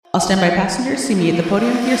standby passengers, see me at the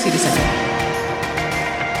podium for your seat assignment.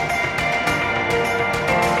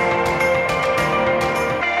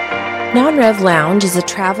 Non-Rev Lounge is a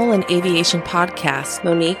travel and aviation podcast.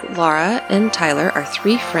 Monique, Laura, and Tyler are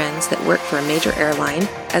three friends that work for a major airline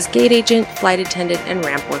as gate agent, flight attendant, and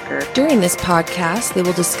ramp worker. During this podcast, they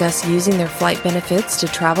will discuss using their flight benefits to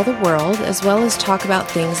travel the world, as well as talk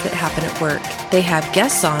about things that happen at work. They have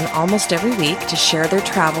guests on almost every week to share their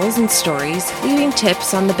travels and stories, leaving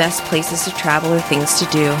tips on the best places to travel or things to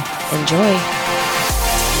do. Enjoy!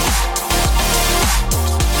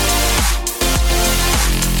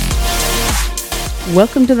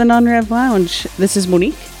 Welcome to the Non-Rev Lounge. This is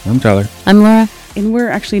Monique. I'm Tyler. I'm Laura. And we're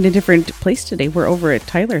actually in a different place today. We're over at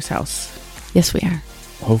Tyler's house. Yes, we are.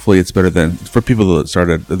 Hopefully it's better than, for people that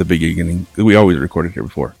started at the beginning, we always recorded here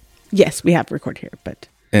before. Yes, we have recorded here, but...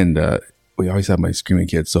 And we always have my screaming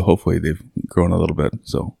kids, so hopefully they've grown a little bit.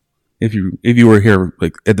 So if you were here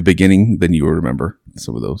like at the beginning, then you will remember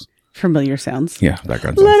some of those. Familiar sounds. Yeah,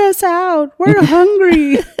 background sounds. Let us out. We're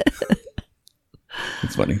hungry.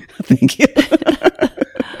 It's funny. Thank you.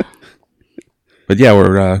 But yeah,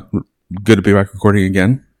 we're good to be back recording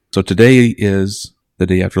again. So today is the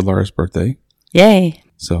day after Laura's birthday. Yay.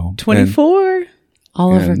 So 24.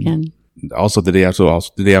 All over again. Also the day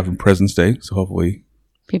after President's Day. So hopefully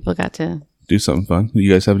People got to... do something fun. Do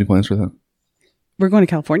you guys have any plans for that? We're going to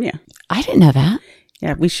California. I didn't know that.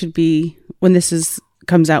 Yeah, we should be, when this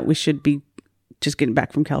comes out, we should be just getting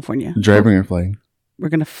back from California. Driving or flying? We're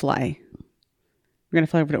going to fly. We're going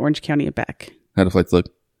to fly over to Orange County and back. How do flights look?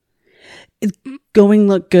 It's going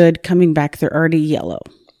look good. Coming back, they're already yellow.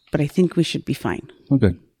 But I think we should be fine.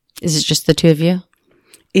 Okay. Is it just the two of you?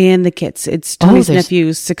 And the kids. It's Tony's there's-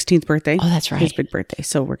 nephew's 16th birthday. Oh, that's right. His big birthday.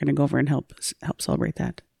 So we're going to go over and help celebrate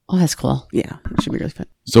that. Oh, that's cool. Yeah, it should be really fun.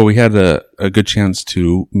 So we had a good chance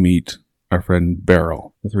to meet our friend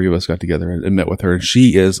Beryl. The three of us got together and met with her. And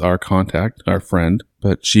she is our contact, our friend,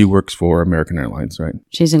 but she works for American Airlines, right?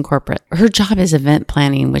 She's in corporate. Her job is event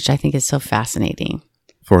planning, which I think is so fascinating.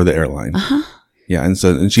 For the airline. Uh-huh. Yeah, and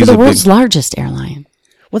For she's the world's largest airline.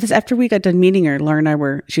 Well, this after we got done meeting her, Laura and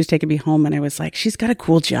I she was taking me home and I was like, she's got a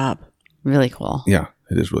cool job. Really cool. Yeah,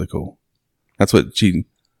 it is really cool. That's what I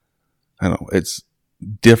don't know, it's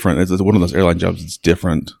different. It's one of those airline jobs that's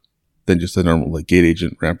different than just a normal like gate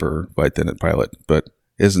agent, ramper, flight attendant, pilot. But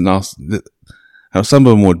isn't also, how some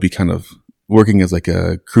of them would be kind of working as like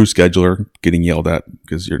a crew scheduler, getting yelled at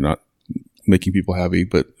because you're not making people happy,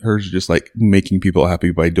 but hers is just like making people happy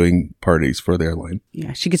by doing parties for the airline.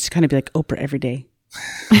 Yeah, she gets to kind of be like Oprah every day.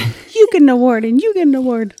 You get an award and you get an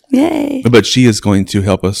award. Yay. But she is going to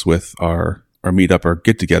help us with our meetup, our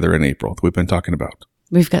get together in April that we've been talking about.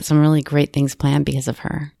 We've got some really great things planned because of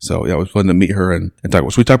her. So yeah, it was fun to meet her and talk.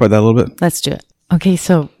 Should we talk about that a little bit? Let's do it. Okay,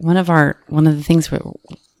 so one of the things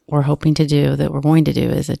we're hoping to do, that we're going to do,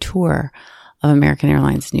 is a tour of American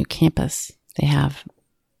Airlines' new campus. They have.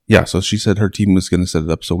 Yeah, so she said her team was going to set it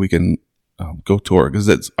up so we can go tour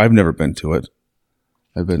because I've never been to it.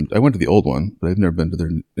 I went to the old one, but I've never been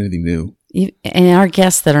to anything new. And our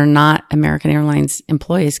guests that are not American Airlines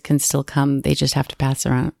employees can still come. They just have to pass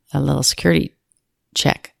around a little security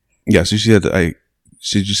check. Yeah, so she said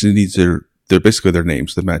she just needs they're basically their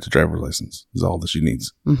names, the match driver's license is all that she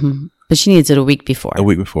needs. Mm-hmm. But she needs it a week before. A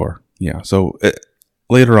week before, yeah. So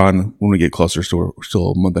later on, when we get closer, so we're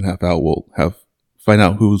still a month and a half out, we'll find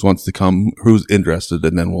out who wants to come, who's interested,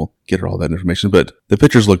 and then we'll get her all that information. But the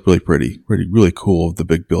pictures look really pretty, really cool of the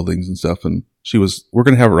big buildings and stuff. And we're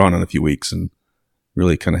going to have her on in a few weeks and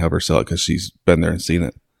really kind of have her sell it because she's been there and seen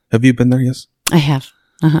it. Have you been there? Yes. I have.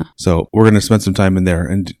 Uh-huh. So we're going to spend some time in there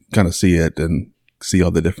and kind of see it and see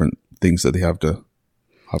all the different things that they have to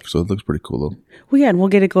offer. So it looks pretty cool though. Well, yeah, and we'll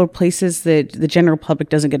get to go to places that the general public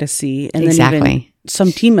doesn't get to see. And Exactly. then even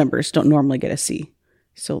some team members don't normally get to see.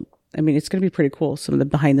 So, I mean, it's going to be pretty cool. Some of the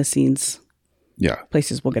behind the scenes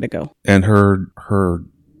places we'll get to go. And her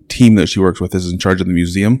team that she works with is in charge of the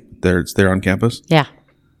museum. It's there on campus. Yeah.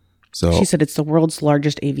 So She said it's the world's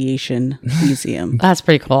largest aviation museum. That's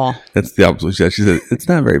pretty cool. that's the opposite. She said it's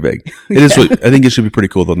not very big. It is. I think it should be pretty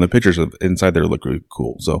cool though. And the pictures of inside there look really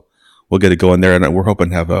cool. So we'll get to go in there, and we're hoping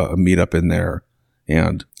to have a meetup in there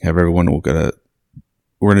and have everyone. We're going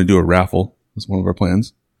to do a raffle. That's one of our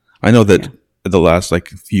plans. I know that the last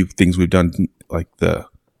few things we've done, at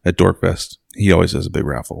Dorkfest, he always does a big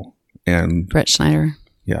raffle. And Brett Schneider.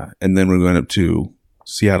 yeah, and then we went up to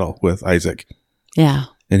Seattle with Isaac. Yeah.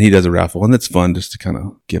 And he does a raffle, and it's fun just to kind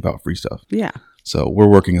of give out free stuff. Yeah. So we're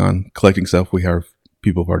working on collecting stuff. We have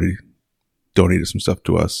people have already donated some stuff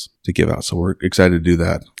to us to give out. So we're excited to do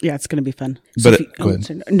that. Yeah, it's going to be fun. But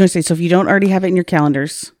So if you don't already have it in your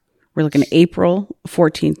calendars, We're looking at April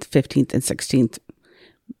 14th, 15th, and 16th.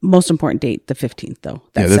 Most important date, the 15th, though.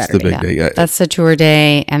 That's Saturday. The big day. Yeah. That's the tour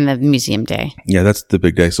day and the museum day. Yeah, that's the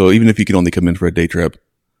big day. So even if you can only come in for a day trip,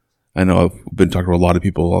 I know I've been talking to a lot of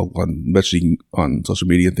people on messaging on social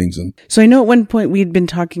media and things. And so I know at one point we'd been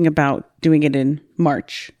talking about doing it in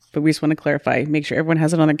March, but we just want to clarify, make sure everyone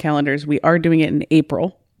has it on their calendars. We are doing it in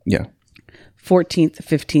April. Yeah. 14th,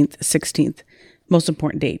 15th, 16th. Most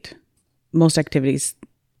important date. Most activities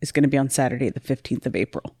is going to be on Saturday, the 15th of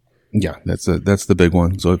April. Yeah, that's the big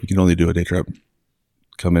one. So if you can only do a day trip,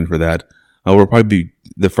 come in for that. We'll probably be,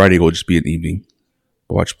 the Friday will just be an evening.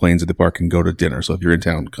 We'll watch planes at the park and go to dinner. So if you're in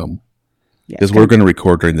town, come. Because we're going to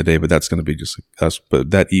record during the day, but that's going to be just us.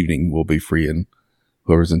 But that evening will be free, and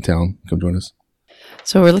whoever's in town, come join us.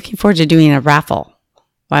 So we're looking forward to doing a raffle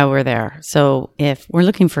while we're there. So if we're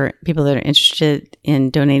looking for people that are interested in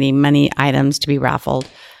donating money items to be raffled,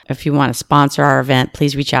 if you want to sponsor our event,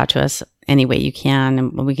 please reach out to us any way you can,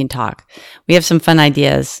 and we can talk. We have some fun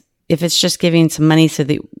ideas. If it's just giving some money so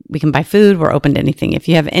that we can buy food, we're open to anything. If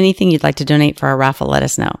you have anything you'd like to donate for our raffle, let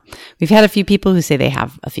us know. We've had a few people who say they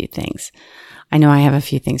have a few things. I know I have a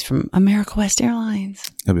few things from America West Airlines.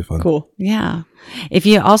 That'd be fun. Cool. Yeah. If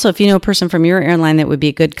you know a person from your airline that would be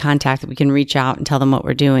a good contact that we can reach out and tell them what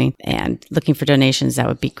we're doing and looking for donations, that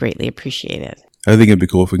would be greatly appreciated. I think it'd be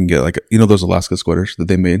cool if we can get those Alaska sweaters that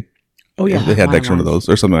they made. Oh yeah. They had an extra one of those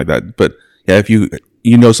or something like that. But yeah, if you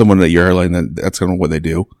know someone at your airline that's kind of what they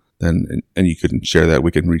do, then, and you couldn't share that,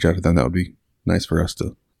 we can reach out to them. That would be nice for us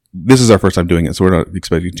to. This is our first time doing it, so we're not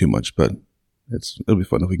expecting too much, but it'll be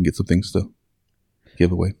fun if we can get some things to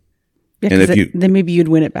give away. Yeah, and then maybe you'd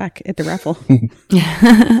win it back at the raffle.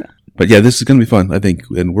 But yeah, this is going to be fun, I think,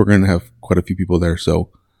 and we're going to have quite a few people there.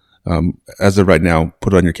 So as of right now,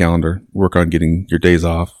 put it on your calendar. Work on getting your days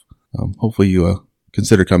off. Hopefully you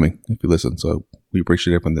consider coming if you listen. So we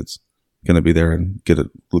appreciate everyone that's going to be there and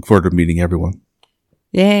look forward to meeting everyone.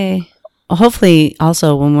 Yay. Well, hopefully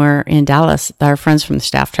also when we're in Dallas, our friends from the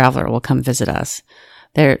Staff Traveler will come visit us.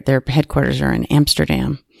 Their headquarters are in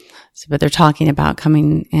Amsterdam. But they're talking about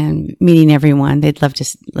coming and meeting everyone. They'd love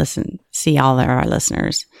to see all our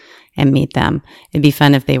listeners and meet them. It'd be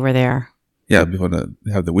fun if they were there. Yeah, it'd be fun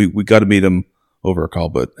to have we got to meet them over a call,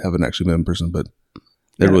 but haven't actually met in person. But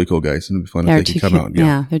they're really cool guys, and it'd be fun if they could come out.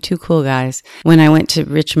 Yeah, they're two cool guys. When I went to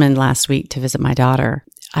Richmond last week to visit my daughter,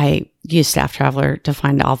 I used Staff Traveler to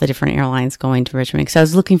find all the different airlines going to Richmond because I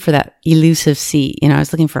was looking for that elusive seat. I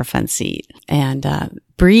was looking for a fun seat. And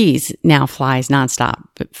Breeze now flies nonstop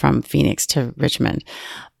from Phoenix to Richmond.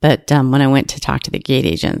 But when I went to talk to the gate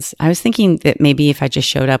agents, I was thinking that maybe if I just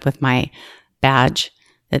showed up with my badge,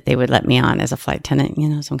 that they would let me on as a flight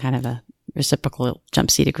attendant, some kind of a reciprocal jump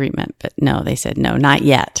seat agreement. But no, they said, no, not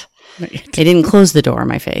yet. Not yet. They didn't close the door in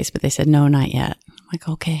my face, but they said, no, not yet. I'm like,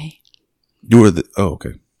 okay. You were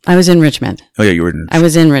okay. I was in Richmond. Oh yeah, you were in Richmond. I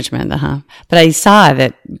was in Richmond, But I saw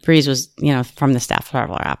that Breeze was, from the Staff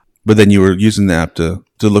Traveler app. But then you were using the app to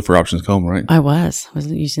look for options home, right? I was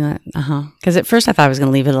using that. Because at first I thought I was going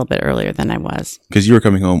to leave it a little bit earlier than I was. Because you were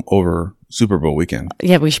coming home over Super Bowl weekend.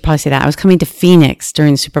 Yeah, we should probably say that. I was coming to Phoenix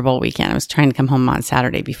during Super Bowl weekend. I was trying to come home on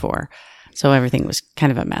Saturday before. So everything was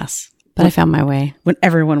kind of a mess. But I found my way. When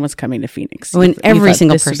everyone was coming to Phoenix. When every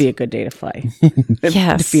single person. This would be a good day to fly.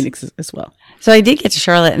 Yes. To Phoenix as well. So I did get to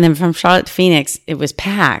Charlotte, and then from Charlotte to Phoenix, it was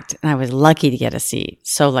packed, and I was lucky to get a seat.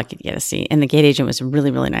 So lucky to get a seat. And the gate agent was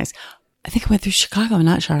really, really nice. I think I went through Chicago,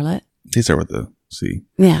 not Charlotte. They start with the C.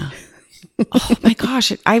 Yeah. Oh my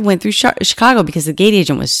gosh. I went through Chicago because the gate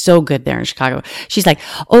agent was so good there in Chicago. She's like,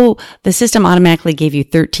 oh, the system automatically gave you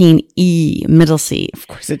 13E middle seat. Of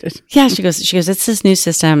course it did. Yeah. She goes, it's this new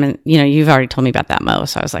system. And you've already told me about that, Mo.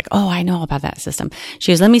 So I was like, oh, I know about that system.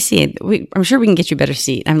 She goes, let me see it. I'm sure we can get you a better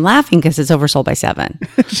seat. I'm laughing because it's oversold by 7.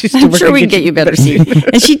 I'm sure we can get you a better seat.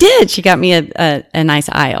 And she did. She got me a nice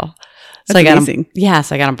aisle. So I got amazing.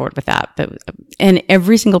 So I got on board with that. And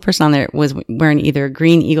every single person on there was wearing either a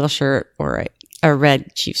green Eagle shirt or a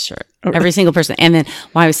red Chiefs shirt. Every single person. And then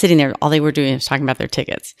while I was sitting there, all they were doing was talking about their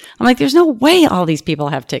tickets. I'm like, there's no way all these people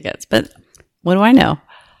have tickets. But what do I know?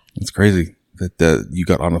 It's crazy that you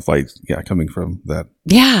got on a flight, coming from that.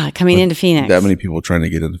 Yeah, coming into Phoenix. That many people trying to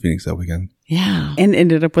get into Phoenix that weekend. Yeah. And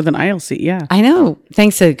ended up with an aisle seat, yeah. I know.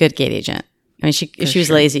 Thanks to a good gate agent. I mean, if she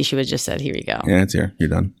was lazy, she would have just said, here we go. Yeah, it's here. You're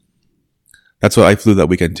done. That's what I flew that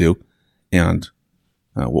weekend too. And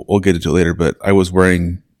we'll get into it later, but I was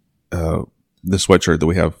wearing the sweatshirt that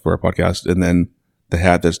we have for our podcast and then the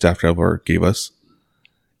hat that Staff Traveler gave us.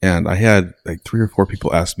 And I had like 3 or 4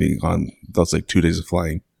 people ask me on those 2 days of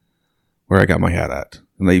flying where I got my hat at.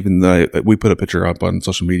 And we put a picture up on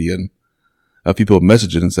social media and a few people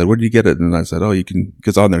messaged and said, where did you get it? And I said, oh, you can,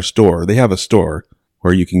 because on their store, they have a store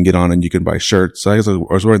where you can get on and you can buy shirts. So I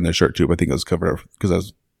was wearing their shirt too, but I think it was covered up because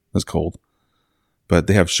I was cold. But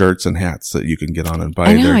they have shirts and hats that you can get on and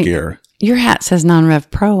buy their gear. Your hat says Non-Rev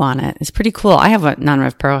Pro on it. It's pretty cool. I have a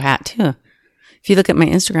Non-Rev Pro hat too. If you look at my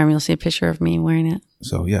Instagram, you'll see a picture of me wearing it.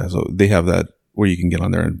 So yeah, so they have that where you can get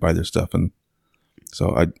on there and buy their stuff. And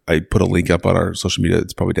so I put a link up on our social media.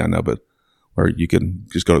 It's probably down now, but where you can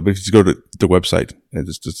just go to the website and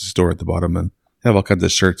just a store at the bottom and have all kinds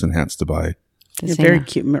of shirts and hats to buy. Very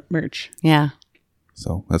cute merch. Yeah.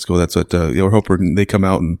 So that's cool. That's what we're hoping they come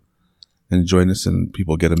out and join us and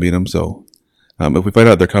people get to meet them. So if we find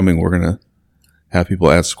out they're coming, we're going to have people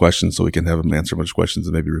ask questions so we can have them answer a bunch of questions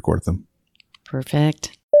and maybe record them.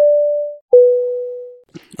 Perfect.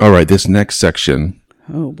 All right. This next section.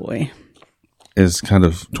 Oh, boy. Is kind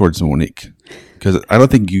of towards Monique. Because I don't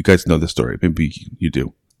think you guys know the story. Maybe you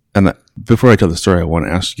do. And before I tell the story, I want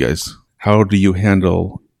to ask you guys, how do you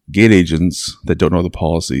handle gate agents that don't know the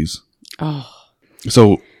policies? Oh.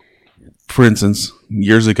 So, for instance,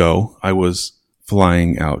 years ago, I was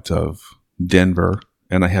flying out of Denver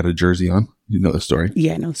and I had a jersey on. You know the story?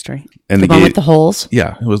 Yeah, I know the story. And the one with the holes?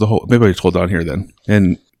 Yeah, it was the whole. Maybe I told on here then.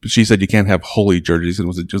 And she said you can't have holy jerseys. And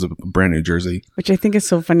it was a brand new jersey. Which I think is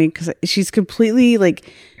so funny because she's completely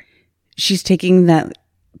like, she's taking that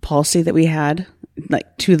policy that we had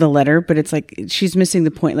like to the letter, but it's like she's missing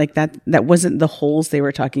the point. Like that wasn't the holes they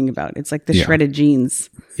were talking about. It's like the shredded jeans.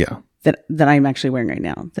 Yeah. That I'm actually wearing right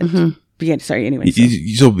now. But yeah, sorry. Anyway.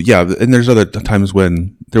 So yeah, and there's other times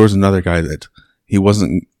when there was another guy that he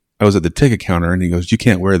wasn't. I was at the ticket counter and he goes, "You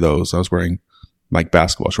can't wear those." I was wearing like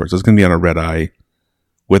basketball shorts. I was going to be on a red eye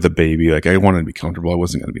with a baby. Like I wanted to be comfortable. I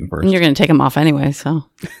wasn't going to be in first. And you're going to take them off anyway, so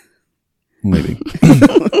maybe.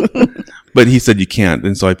 But he said you can't,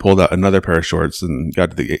 and so I pulled out another pair of shorts and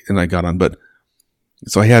I got on. But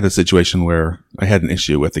so I had a situation where I had an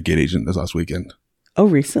issue with the gate agent this last weekend. Oh,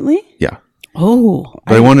 recently? Yeah. Oh,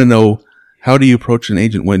 but I want to know, how do you approach an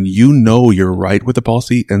agent when you know you're right with the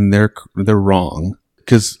policy and they're wrong?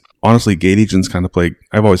 Because honestly, gate agents kind of play.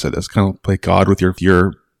 I've always said this, kind of play God with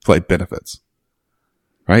your flight benefits,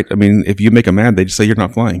 right? I mean, if you make them mad, they just say you're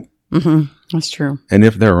not flying. Mm-hmm. That's true. And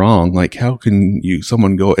if they're wrong, like how can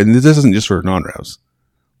someone go? And this isn't just for non-revs.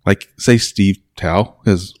 Like say Steve Tao,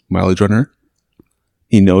 his mileage runner,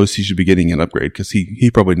 he knows he should be getting an upgrade because he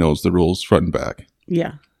probably knows the rules front and back.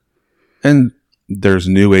 Yeah. And there's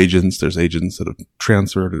new agents. There's agents that have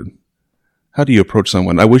transferred. And how do you approach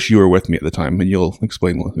someone? I wish you were with me at the time, and you'll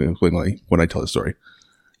explain when I tell the story,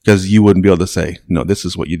 because you wouldn't be able to say, no, this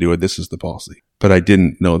is what you do, and this is the policy. But I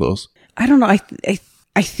didn't know those. I don't know.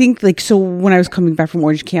 I think like, so when I was coming back from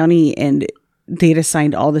Orange County and they had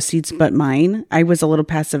assigned all the seats but mine, I was a little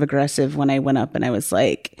passive aggressive when I went up and I was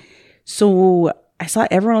like, so I saw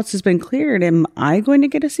everyone else has been cleared. Am I going to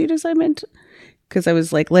get a seat assignment? Because I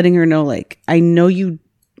was like letting her know, like, I know you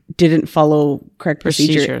didn't follow correct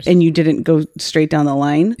procedure and you didn't go straight down the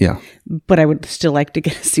line. Yeah. But I would still like to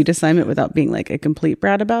get a seat assignment without being like a complete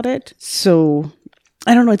brat about it. So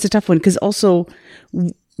I don't know. It's a tough one because also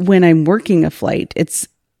when I'm working a flight, it's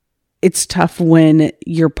tough when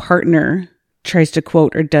your partner tries to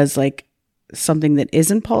quote or does like something that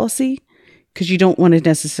isn't policy, because you don't want to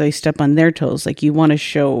necessarily step on their toes. Like you want to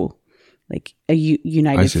show like a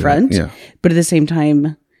united front, yeah. But at the same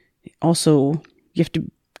time, also you have to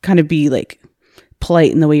kind of be like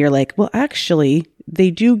polite in the way you're like, well, actually they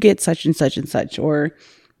do get such and such and such, or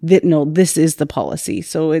that, no, this is the policy.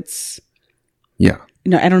 So it's, yeah.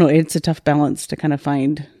 No, I don't know. It's a tough balance to kind of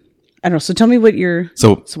find. I don't know. So tell me what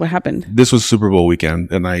so what happened? This was Super Bowl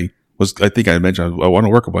weekend, and I think I mentioned I want to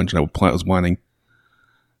work a bunch, and I was planning.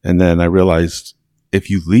 And then I realized if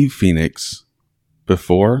you leave Phoenix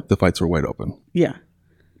before, the flights were wide open. Yeah.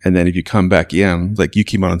 And then if you come back in, like you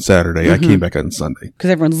came out on Saturday, I came back on Sunday. Because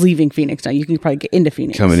everyone's leaving Phoenix now. You can probably get into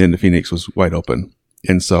Phoenix. Coming into Phoenix was wide open.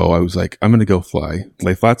 And so I was like, I'm going to go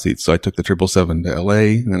lay flat seats. So I took the 777 to LA,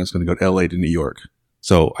 and then I was going to go to LA to New York.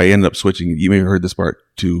 So I ended up switching. You may have heard this part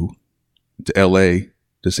to LA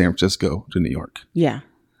to San Francisco to New York. Yeah.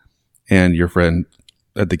 And your friend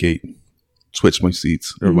at the gate switched my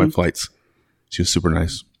seats or my flights. She was super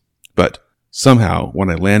nice. But somehow when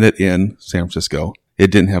I landed in San Francisco, it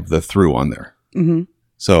didn't have the through on there. Mm-hmm.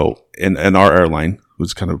 So in our airline,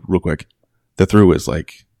 was kind of real quick, the through is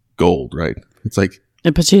like gold, right? It's like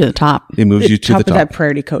it puts you to the top. It moves you to the top of that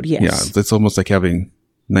priority code. Yes. Yeah. It's almost like having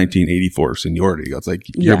 1984 seniority. It's like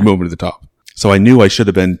you're moving to the top. So I knew I should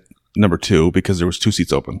have been number 2 because there was 2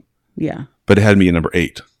 seats open. Yeah. But it had me at number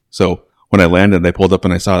 8. So when I landed, I pulled up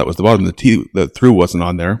and I saw that was the bottom. The through wasn't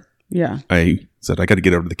on there. Yeah. I said, I got to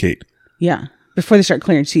get over to the gate. Yeah. Before they start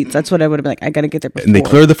clearing seats. That's what I would have been like, I got to get there before. And they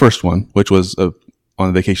cleared the first one, which was on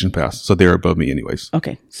a vacation pass. So they were above me anyways.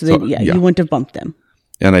 Okay. So, you wouldn't have bumped them.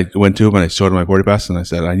 And I went to them and I showed them my boarding pass and I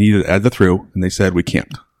said, I need to add the through. And they said, we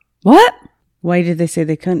can't. What? Why did they say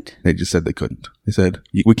they couldn't? They just said they couldn't. They said,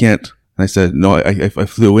 we can't. And I said, no, I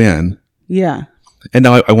flew in. Yeah. And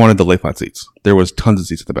now I wanted the lay flat seats. There was tons of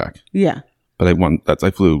seats at the back. Yeah. But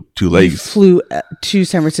I flew 2 legs. Flew to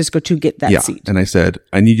San Francisco to get that seat. And I said,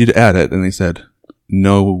 I need you to add it. And they said,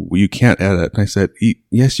 no, you can't add it. And I said,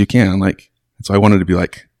 yes, you can. So I wanted to be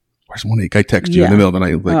like, where's one guy text you in the middle of the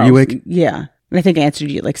night? Like, are you awake? Yeah. And I think I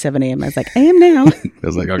answered you at like 7 a.m. I was like, I am now. I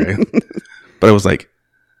was like, okay. But I was like,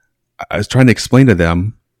 I was trying to explain to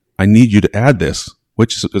them, I need you to add this,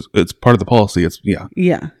 which is it's part of the policy.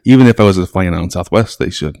 Yeah. Even if I was flying out on Southwest,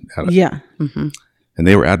 they should add it. Yeah. Mm-hmm. And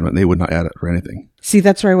they were adamant they would not add it for anything. See,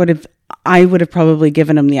 that's where I would have probably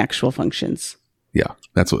given them the actual functions. Yeah,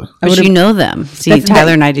 that's what. But you know them. See,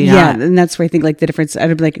 Tyler and I do not. Yeah, and that's where I think like the difference.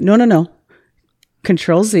 I'd be like, no.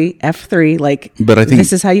 Control Z, F3. But I think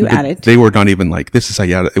this is how you add it. They were not even like, this is how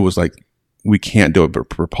you add it. It was like, we can't do it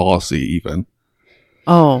per policy even.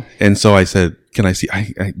 Oh. And so I said, can I see?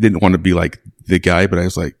 I didn't want to be like the guy, but I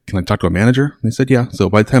was like, can I talk to a manager? And they said, yeah. So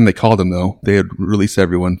by the time they called him though, they had released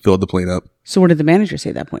everyone, filled the plane up. So what did the manager say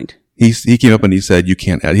at that point? He came up and he said, you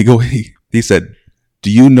can't add. He said,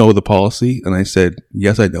 do you know the policy? And I said,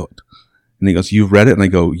 yes, I know it. And he goes, you've read it? And I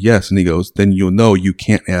go, yes. And he goes, then you'll know you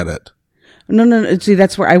can't add it. No. See,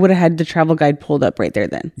 that's where I would have had the travel guide pulled up right there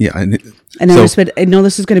then. Yeah. And I would have said, I know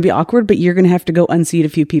this is going to be awkward, but you're going to have to go unseat a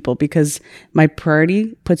few people because my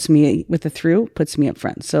priority puts me with the through, puts me up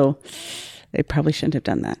front. So they probably shouldn't have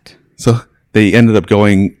done that. So they ended up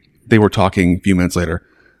going, they were talking a few minutes later,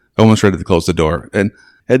 almost ready to close the door. And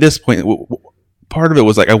at this point, part of it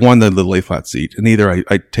was like, I wanted the lay flat seat. And either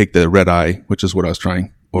I take the red eye, which is what I was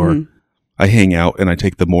trying, or I hang out and I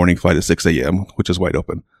take the morning flight at 6 a.m., which is wide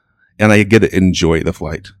open. And I get to enjoy the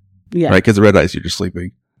flight. Yeah. Right? Because the red eyes, you're just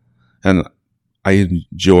sleeping. And I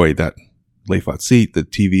enjoy that lay flat seat, the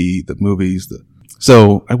TV, the movies.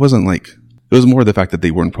 So I wasn't like, it was more the fact that they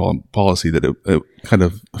weren't policy that it kind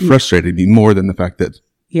of frustrated me more than the fact that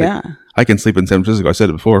I can sleep in San Francisco. I said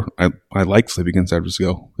it before. I like sleeping in San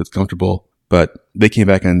Francisco. It's comfortable. But they came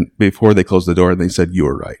back and before they closed the door, they said, you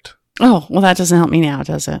were right. Oh, well, that doesn't help me now,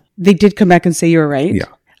 does it? They did come back and say you were right? Yeah.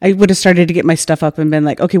 I would have started to get my stuff up and been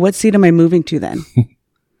like, okay, what seat am I moving to then?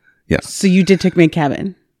 Yeah. So you did take me in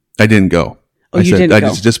cabin. I didn't go. Oh, you didn't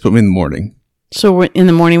go. Just put me in the morning. So in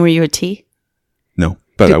the morning, were you at tea? No,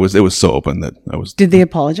 but it was so open that I was. Did they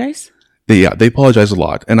apologize? They apologized a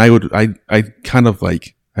lot. And I kind of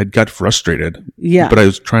like, I got frustrated. Yeah. But I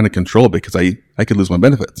was trying to control it because I could lose my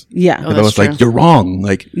benefits. Yeah. But I was like, you're wrong.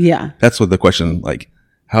 Like, yeah. That's what the question, like,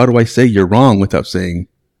 how do I say you're wrong without saying,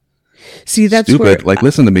 see, that's stupid. Like,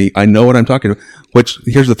 listen to me. I know what I'm talking about. Which,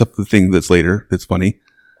 here's the thing that's later, that's funny.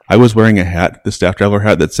 I was wearing a hat, the staff traveler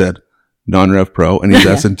hat that said non-rev pro. And he's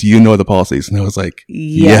asking, do you know the policies? And I was like,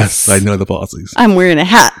 yes, I know the policies. I'm wearing a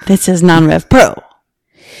hat that says non-rev pro.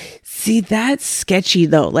 See, that's sketchy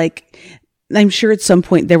though. Like, I'm sure at some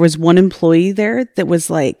point there was one employee there that was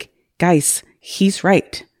like, guys, he's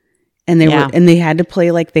right. And they had to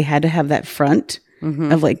play like they had to have that front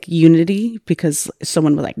of like unity because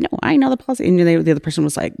someone was like, no, I know the policy. And the other person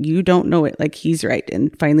was like, you don't know it. Like, he's right.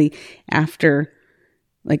 And finally, after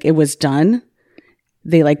like it was done,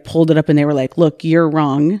 they like pulled it up and they were like, look, you're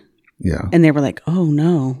wrong. Yeah. And they were like, oh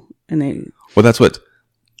no. And well, that's what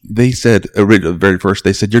they said very first.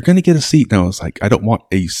 They said, you're going to get a seat. And I was like, I don't want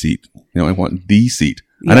a seat. I want the seat.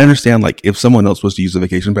 Yeah. And I understand, like, if someone else was to use the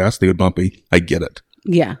vacation pass, they would bump me. I get it.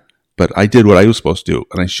 Yeah. But I did what I was supposed to do,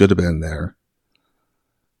 and I should have been there.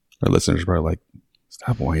 Our listeners are probably like,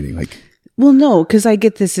 stop whining. Like, well, no, because I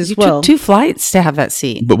get this as well. You took 2 flights to have that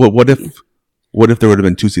seat. But what if there would have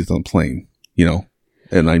been 2 seats on the plane,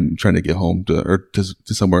 and I'm trying to get home to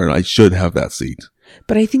somewhere and I should have that seat.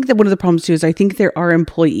 But I think that one of the problems too is I think there are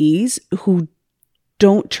employees who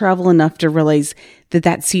don't travel enough to realize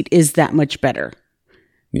that seat is that much better.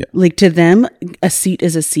 Yeah. Like, to them, a seat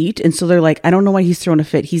is a seat. And so they're like, I don't know why he's throwing a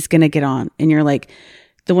fit. He's going to get on. And you're like,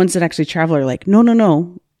 the ones that actually travel are like,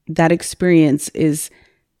 no. That experience is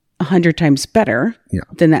 100 times better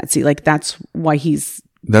than that seat. Like, that's why it's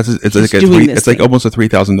like almost a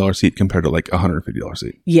 $3,000 seat compared to like a $150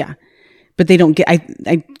 seat. Yeah. But they don't get,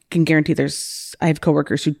 I can guarantee I have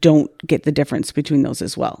coworkers who don't get the difference between those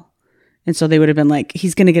as well. And so they would have been like,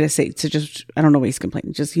 he's going to get a seat. So just, I don't know why he's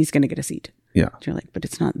complaining. Just, he's going to get a seat. Yeah. So you're like, but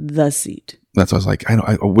it's not the seat. That's what I was like,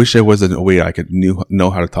 I wish there was a way I could know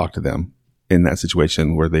how to talk to them in that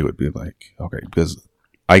situation where they would be like, okay, because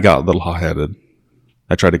I got a little hot-headed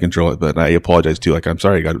I tried to control it, but I apologized too. Like, I'm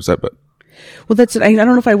sorry I got upset, but Well, that's it. I don't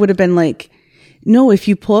know if I would have been like, no, if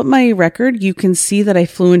you pull up my record, you can see that I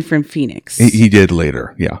flew in from Phoenix. he did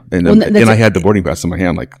later. Yeah. And Well, and I had the boarding pass in my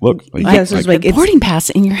hand. Like, look. Like, Yeah, so it's like, it's, Boarding pass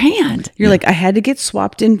in your hand. you're like, I had to get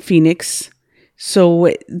swapped in Phoenix. So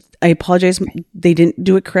I apologize. They didn't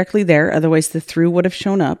do it correctly there. Otherwise the through would have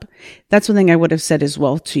shown up. That's one thing I would have said as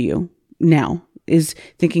well to you now is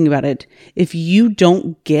thinking about it. If you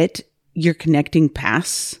don't get your connecting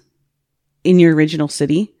pass in your original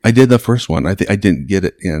city, I did the first one. I didn't get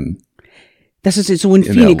it in that's just it. So in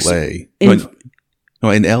in Phoenix, LA. in- No,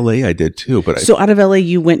 in LA I did too, but so out of LA,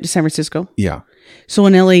 you went to San Francisco. yeah. So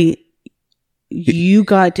in LA, you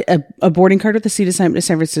got a boarding card with a seat assignment to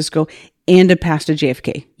San Francisco and a pass to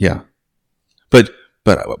JFK. Yeah. But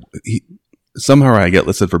somehow I get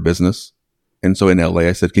listed for business. And so in LA,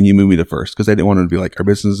 I said, can you move me to first? Because I didn't want him to be like, our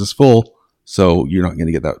business is full, so you're not going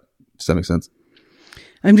to get that. Does that make sense?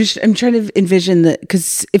 I'm trying to envision that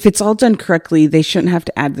because if it's all done correctly, they shouldn't have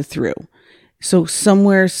to add the through. So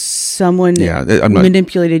somewhere someone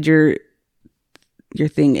manipulated your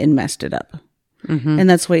thing and messed it up. Mm-hmm. And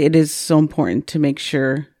that's why it is so important to make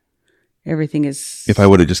sure everything is. If I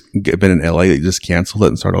would have just been in LA, they just canceled it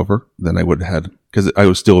and start over, then I would have had, because I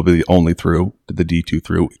would still be the only through, the D2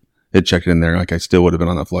 through. It checked in there, like I still would have been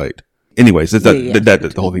on the flight. Anyways,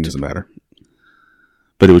 the whole thing doesn't matter.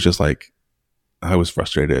 But it was just like, I was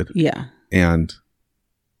frustrated. Yeah. And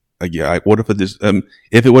what if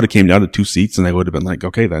if it would have came down to 2 seats, and I would have been like,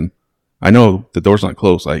 okay, then I know the door's not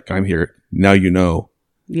closed. Like, I'm here now.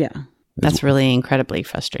 Yeah. That's really incredibly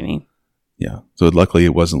frustrating. Yeah. So luckily,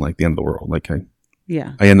 it wasn't like the end of the world. Like I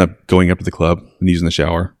ended up going up to the club and using the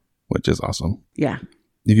shower, which is awesome. Yeah. Have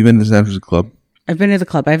you been to the San Francisco club? I've been to the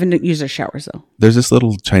club. I haven't used their showers though. There's this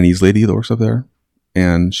little Chinese lady that works up there,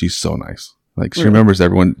 and she's so nice. Like, she Really? remembers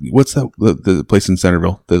everyone. What's that? The place in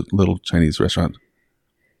Centerville, the little Chinese restaurant.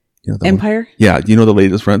 You know, that Empire? one? Yeah. You know the lady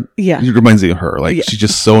that's front? Yeah. It reminds me of her. Like, Yeah. she's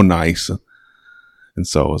just so nice. And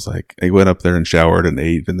so I was like, I went up there and showered and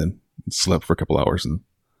ate and then slept for a couple hours and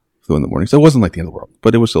flew in the morning. So it wasn't like the end of the world,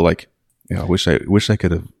 but it was still like, I wish I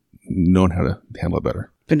could have known how to handle it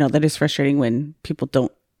better. But no, that is frustrating when people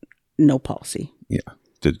don't know policy. Yeah,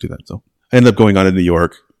 to do that. So I ended up going on to New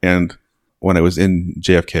York, and when I was in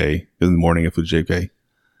JFK in the morning, I flew to JFK,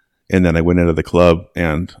 and then I went into the club,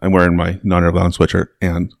 and I'm wearing my Non-Air Lounge sweatshirt,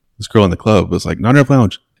 and this girl in the club was like, Non-Air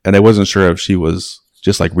Lounge, and I wasn't sure if she was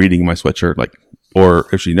just like reading my sweatshirt, like, or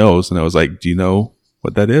if she knows, and I was like, do you know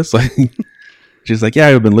what that is? Like, she's like, yeah,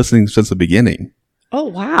 I've been listening since the beginning. Oh,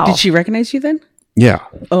 wow. Did she recognize you then? Yeah.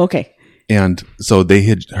 Oh, okay. And so they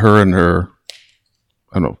had, her and her,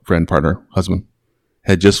 I don't know, friend, partner, husband,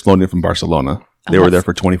 had just flown in from Barcelona. They were there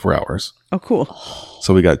for 24 hours. Oh, cool.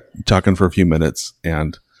 So we got talking for a few minutes,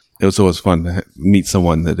 and it was fun to meet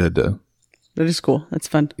someone that had, That is cool. That's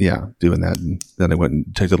fun. doing that. And then I went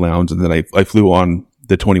and checked the lounge, and then I flew on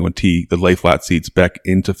the 21T, the lay flat seats, back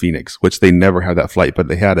into Phoenix, which they never had that flight, but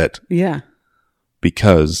they had it Yeah.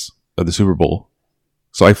 because of the Super Bowl.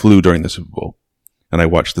 So I flew during the Super Bowl, and I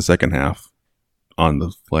watched the second half on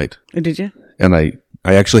the flight. Oh, did you? And I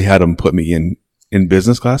actually had them put me in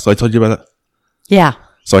business class. So I told you about that. Yeah.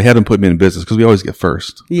 So I had them put me in business because we always get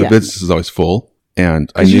first. Yeah. The business is always full.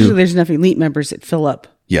 And I Because knew, usually there's enough elite members that fill up.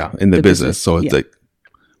 in the the business. business, So it's yeah. like,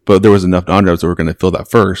 but there was enough non-drivers that were going to fill that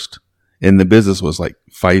first. And the business was like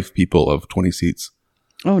 5 people of 20 seats.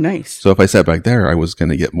 Oh, nice. So if I sat back there, I was going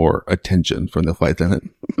to get more attention from the flight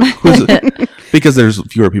attendant because there's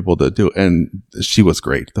fewer people to do it. And she was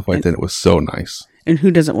great. The flight attendant was so nice. And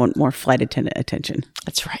who doesn't want more flight attendant attention?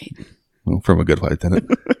 That's right. Well, from a good flight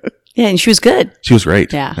attendant. Yeah. And she was good. She was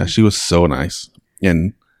great. Yeah. She was so nice.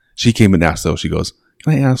 And she came and asked, though, she goes,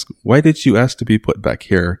 can I ask, why did you ask to be put back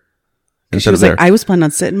here She instead of was there? like, I was planning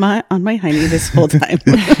on sitting on my hiney this whole time.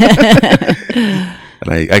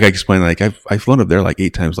 And I explained, like, I've flown up there like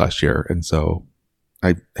 8 times last year. And so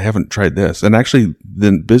I haven't tried this. And actually,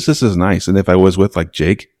 the business is nice. And if I was with like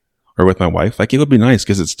Jake or with my wife, like, it would be nice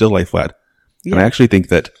because it's still lie flat. Yeah. And I actually think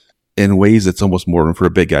that in ways it's almost more for a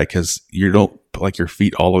big guy because you don't put like your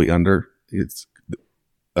feet all the way under. It's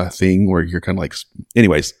a thing where you're kind of like,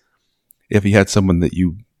 anyways, if you had someone that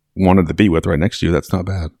you wanted to be with right next to you, that's not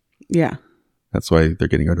bad. Yeah. That's why they're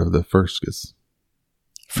getting rid of the first because,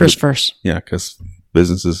 First. yeah, because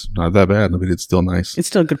business is not that bad. I mean, it's still nice. It's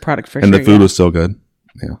still a good product for And sure. the food yeah. was so good.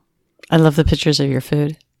 Yeah. I love the pictures of your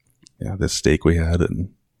food. Yeah. The steak we had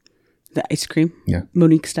and The ice cream. Yeah.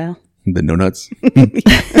 Monique style. the no nuts.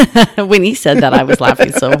 When he said that, I was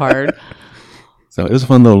laughing so hard. So it was a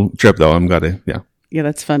fun little trip though. I'm glad to, yeah. Yeah,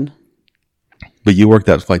 that's fun. But you worked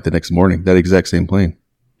that flight the next morning, that exact same plane.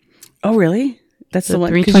 Oh, really? That's The the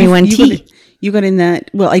one. 321T. You got in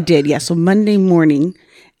that. Well, I did. Yeah. So Monday morning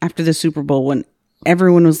after the Super Bowl, when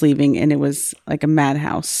everyone was leaving and it was like a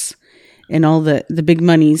madhouse and all the big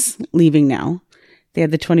money's leaving now, they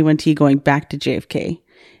had the 21T going back to JFK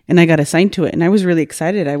and I got assigned to it. And I was really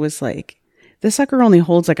excited. I was like, this sucker only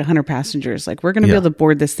holds like 100 passengers. Like we're going to be able to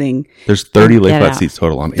board this thing. There's 30 lay Get flat out. seats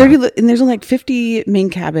total on it. 30, and there's only like 50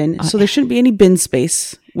 main cabin. So there shouldn't be any bin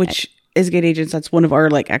space, which as gate agents, that's one of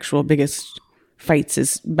our like actual biggest fights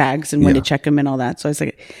is bags and when to check them and all that. So I was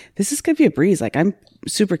like, this is going to be a breeze. Like I'm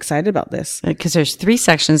super excited about this. Because there's 3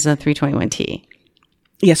 sections in the 321T.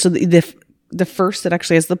 Yeah. So the first that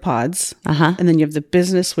actually has the pods, Uh-huh. and then you have the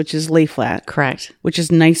business, which is lay flat, Correct. which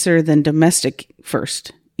is nicer than domestic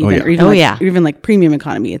first. Even, yeah. or even Oh, like, yeah. or even like premium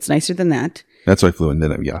economy. It's nicer than that. That's why I flew in. Then,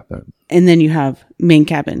 that. And then you have main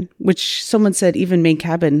cabin, which someone said even main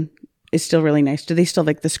cabin is still really nice. Do they still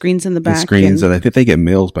like the screens in the back? The screens, and I think they get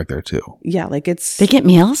meals back there too. Yeah, like it's. They get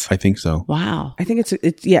meals? I think so. Wow. I think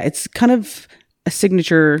it's kind of a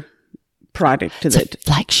signature product to It's a that.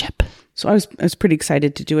 flagship. So I was pretty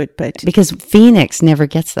excited to do it, but Because Phoenix never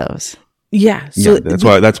gets those. yeah. So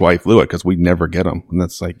Yeah, that's why I flew it, because we never get them, and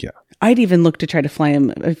that's like I'd even looked to try to fly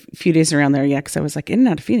him a few days around there. Yeah, because I was like in and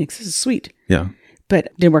out of Phoenix. This is sweet, yeah.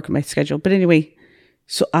 but didn't work with my schedule. But anyway,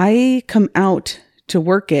 so I come out to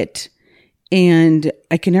work it, and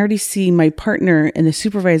I can already see my partner and the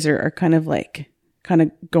supervisor are kind of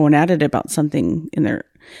going at it about something in their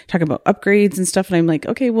talking about upgrades and stuff. And I'm like,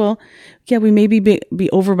 okay, well, yeah, we maybe be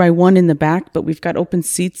over by one in the back, but we've got open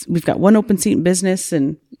seats. We've got one open seat in business,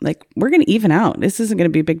 and like we're going to even out. This isn't going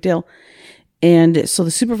to be a big deal. And so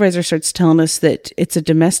the supervisor starts telling us that it's a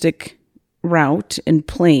domestic route and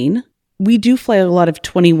plane. We do fly a lot of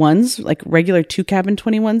 21s, like regular 2-cabin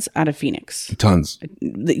 21s out of Phoenix. Tons.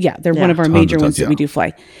 Yeah, they're one of our tons major of ones tons, that we do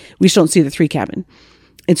fly. We just don't see the 3-cabin.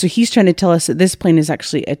 And so he's trying to tell us that this plane is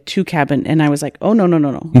actually a 2-cabin. And I was like, oh,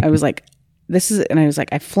 no. I was like,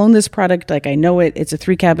 I've flown this product. Like, I know it. It's a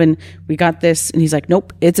 3-cabin. We got this. And he's like,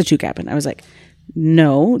 nope, it's a 2-cabin. I was like,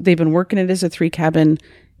 no, they've been working it as a 3-cabin.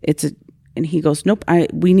 And he goes, nope,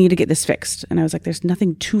 we need to get this fixed. And I was like, there's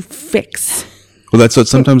nothing to fix. Well, that's what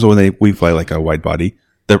sometimes when we fly like a wide body,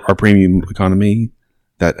 our premium economy,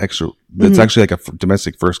 that extra, that's actually like a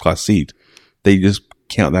domestic first class seat. They just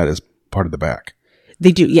count that as part of the back.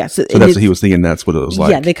 They do, yes. So that's what he was thinking. That's what it was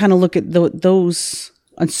like. Yeah, they kind of look at those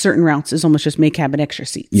on certain routes as almost just main cabin extra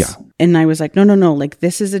seats. Yeah. And I was like, no. Like,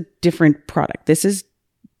 this is a different product. This is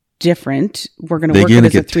different. We're going to They're work going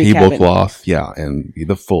it to as a get 3-cabin. tablecloth. Yeah. And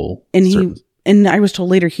the full. And service. and I was told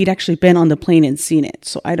later he'd actually been on the plane and seen it.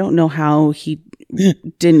 So I don't know how he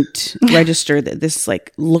didn't register that this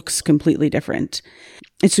like looks completely different.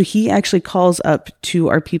 And so he actually calls up to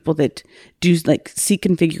our people that do like seat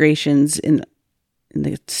configurations in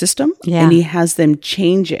the system. Yeah. And he has them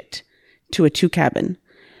change it to a 2-cabin.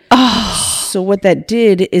 Oh. So what that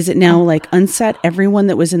did is it now like unsat everyone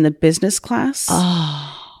that was in the business class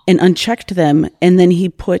and unchecked them. And then he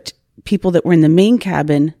put people that were in the main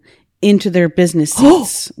cabin into their business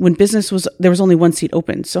seats. When there was only one seat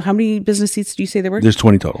open. So how many business seats do you say there were? There's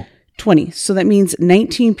 20 total. 20. So that means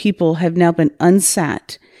 19 people have now been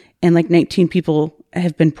unsat and like 19 people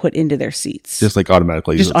have been put into their seats. Just like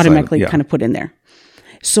automatically. Kind of put in there.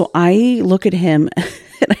 So I look at him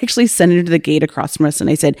and I actually sent him to the gate across from us and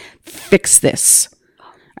I said, fix this.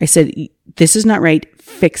 I said, this is not right.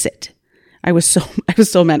 Fix it. I was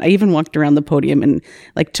so mad. I even walked around the podium and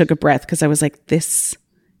like took a breath because I was like, this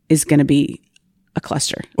is going to be a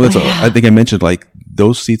cluster. Well, I think I mentioned like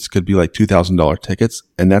those seats could be like $2,000 tickets,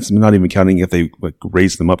 and that's not even counting if they like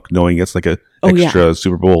raise them up, knowing it's like a extra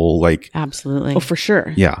Super Bowl. Like, Absolutely. Oh, for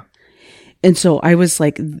sure. yeah. And so I was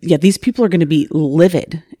like, yeah, these people are going to be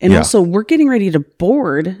livid. And also we're getting ready to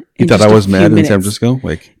board. You thought I was mad in San Francisco?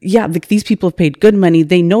 Like, yeah, these people have paid good money.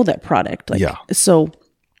 They know that product. Like, yeah. So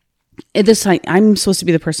at this time, I'm supposed to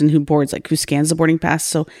be the person who boards, like who scans the boarding pass.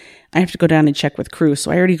 So I have to go down and check with crew. So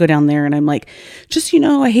I already go down there and I'm like, just,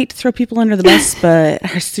 I hate to throw people under the bus, but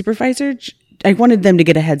our supervisor, I wanted them to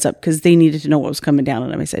get a heads up because they needed to know what was coming down on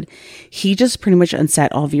them. I said, he just pretty much unsat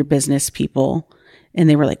all of your business people. And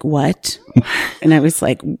they were like, what? And I was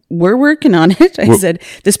like, we're working on it. I said,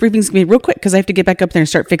 this briefing's going to be real quick because I have to get back up there and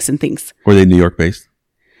start fixing things. Were they New York based?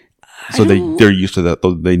 So they're used to that.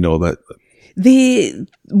 They know that.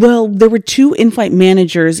 There were 2 in-flight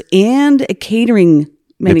managers and a catering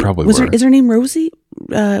manager. They probably were. Is her name Rosie?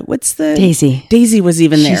 What's the Daisy? Daisy was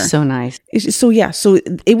even there. She's so nice. So yeah, so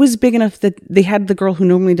it was big enough that they had the girl who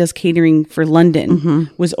normally does catering for London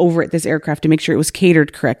was over at this aircraft to make sure it was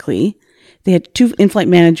catered correctly. They had 2 in-flight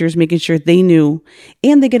managers making sure they knew,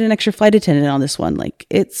 and they get an extra flight attendant on this one. Like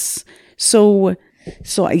So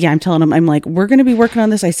yeah, I'm telling them, I'm like, we're going to be working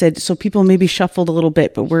on this. I said, so people maybe shuffled a little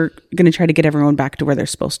bit, but we're going to try to get everyone back to where they're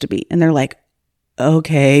supposed to be. And they're like,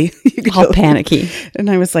 okay. All panicky. And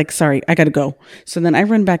I was like, sorry, I got to go. So then I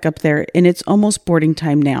run back up there and it's almost boarding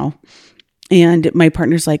time now. And my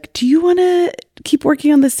partner's like, do you want to keep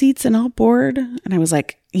working on the seats and I'll board? And I was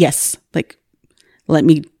like, yes, like, let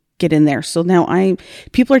me get in there. So now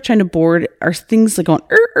people are trying to board. Our things like going,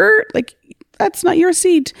 like, that's not your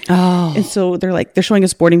seat. Oh. And so they're showing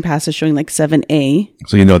us boarding passes showing like 7A.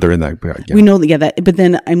 So you know they're in that. Yeah. We know that, but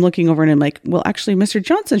then I'm looking over and I'm like, well, actually Mr.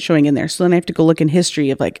 Johnson's showing in there. So then I have to go look in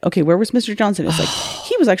history of like, okay, where was Mr. Johnson? It's like,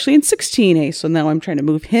 he was actually in 16A. So now I'm trying to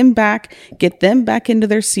move him back, get them back into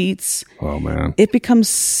their seats. Oh man. It becomes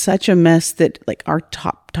such a mess that like our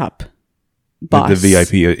top boss. The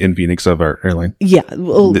VIP in Phoenix of our airline. Yeah.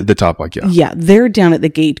 Well, The top, like, yeah. Yeah. They're down at the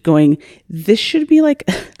gate going, this should be like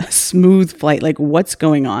a smooth flight. Like, what's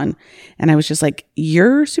going on? And I was just like,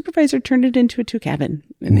 your supervisor turned it into a 2-cabin.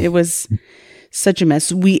 And it was such a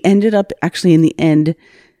mess. We ended up actually in the end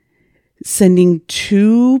sending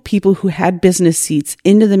 2 people who had business seats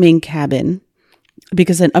into the main cabin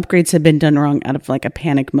because then upgrades had been done wrong out of like a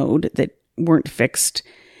panic mode that weren't fixed.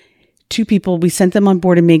 2 people, we sent them on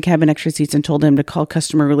board in main cabin extra seats and told them to call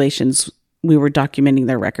customer relations. We were documenting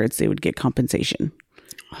their records. They would get compensation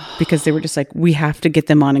because they were just like, we have to get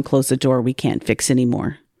them on and close the door. We can't fix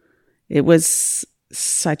anymore. It was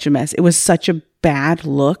such a mess. It was such a bad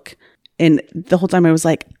look. And the whole time I was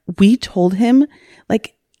like, we told him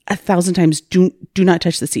like 1,000 times, do not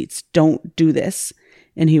touch the seats. Don't do this.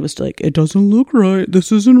 And he was like, it doesn't look right.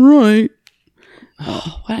 This isn't right.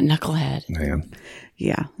 Oh, what a knucklehead. Man.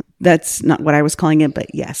 Yeah. That's not what I was calling it,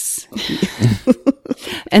 but yes.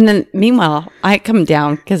 And then meanwhile, I come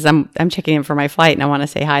down because I'm checking in for my flight and I want to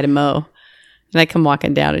say hi to Mo. And I come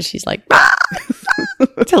walking down and she's like,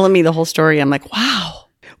 telling me the whole story. I'm like, wow.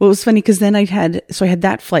 Well, it was funny because then I had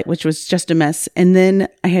that flight, which was just a mess. And then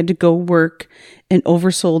I had to go work an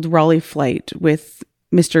oversold Raleigh flight with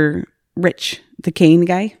Mr. Rich, the cane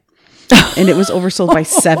guy. And it was oversold by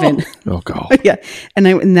 7. Oh, God. Yeah.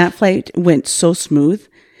 And that flight went so smooth.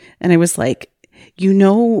 And I was like,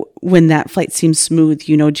 when that flight seems smooth,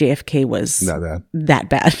 JFK was that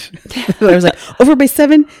bad. I was like, over by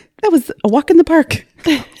 7, that was a walk in the park.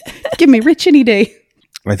 Give me Rich any day.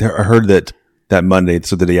 I heard that Monday,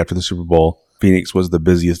 so the day after the Super Bowl, Phoenix was the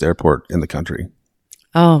busiest airport in the country.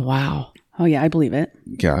 Oh, wow. Oh, yeah, I believe it.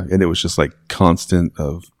 Yeah. And it was just like constant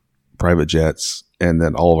of private jets. And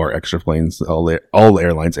then all of our extra planes, all the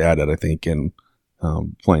airlines added, I think, and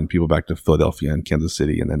flying people back to Philadelphia and Kansas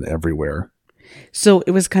City and then everywhere. So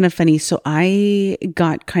it was kind of funny. So I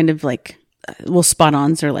got kind of like,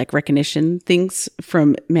 spot-ons or like recognition things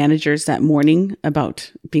from managers that morning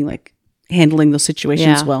about being like handling those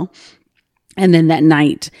situations well. And then that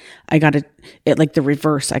night I got like the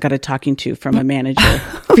reverse. I got a talking to from a manager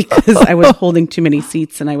because I was holding too many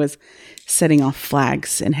seats and I was setting off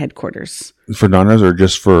flags in headquarters. For non-res or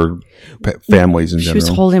just for families in general? She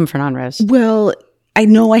was holding for non-res. Well, I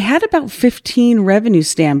know I had about 15 revenue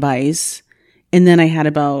standbys and then I had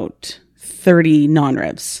about 30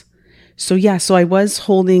 non-revs. So yeah, so I was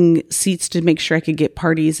holding seats to make sure I could get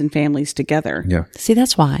parties and families together. Yeah. See,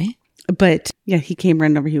 that's why. But yeah, he came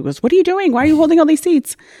running over. He goes, what are you doing? Why are you holding all these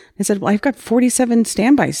seats? I said, well, I've got 47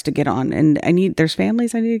 standbys to get on and there's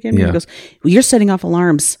families I need to get in. Yeah. He goes, well, you're setting off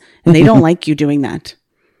alarms and they don't like you doing that.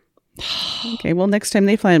 Okay, well, next time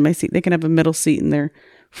they fly in my seat, they can have a middle seat and their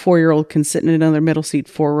 4-year-old can sit in another middle seat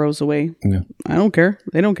 4 rows away. Yeah. I don't care.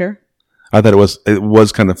 They don't care. I thought it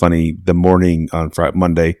was kind of funny the morning on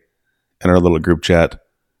Monday in our little group chat.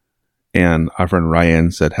 And our friend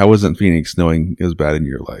Ryan said, how was it in Phoenix knowing it was bad? And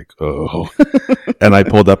you're like, oh. And I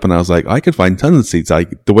pulled up and I was like, I could find tons of seats.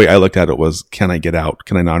 The way I looked at it was, can I get out?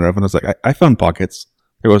 Can I non-rev? And I was like, I found pockets.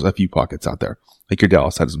 There was a few pockets out there. Like your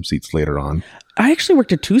Dallas had some seats later on. I actually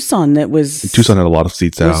worked at Tucson Tucson had a lot of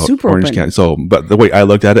seats out. Super Orange open. County. So, but the way I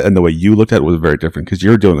looked at it and the way you looked at it was very different because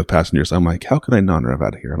you're dealing with passengers. I'm like, how can I non-rev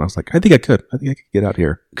out of here? And I was like, I think I could get out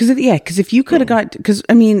here. Because if you could have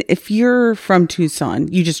if you're from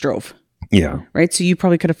Tucson, you just drove. Yeah. Right. So you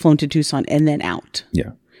probably could have flown to Tucson and then out.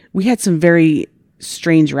 Yeah. We had some very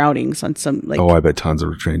strange routings on some like. Oh, I bet tons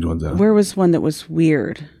of strange ones out. Where was one that was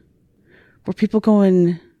weird? Were people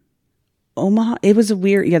going Omaha? It was a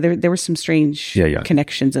weird. Yeah, there were some strange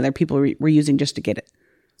connections in there. People were using just to get it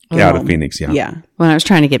out of Phoenix. Yeah. Yeah. When I was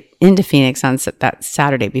trying to get into Phoenix on that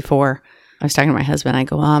Saturday before, I was talking to my husband. I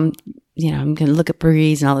go, I'm going to look at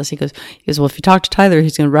Breeze and all this. He goes, well, if you talk to Tyler,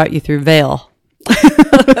 he's going to route you through Vail.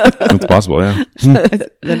 It's possible, yeah.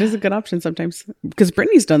 That is a good option sometimes because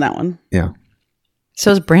Brittany's done that one. Yeah. So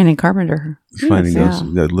is Brandon Carpenter. finding Yes,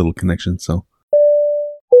 those that little connections. So,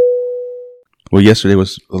 well, yesterday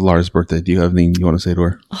was Laura's birthday. Do you have anything you want to say to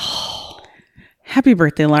her? Happy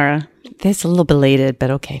birthday, Laura. That's a little belated, but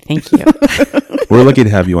okay. Thank you. We're lucky to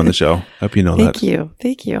have you on the show. Hope you know Thank that. you.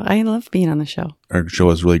 Thank you. I love being on the show. Our show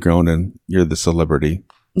has really grown, and you're the celebrity.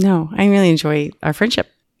 No, I really enjoy our friendship.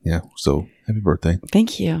 Yeah. So happy birthday.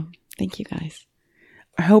 Thank you. Thank you, guys.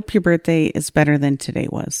 I hope your birthday is better than today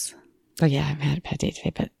was. Oh, yeah, I've had a bad day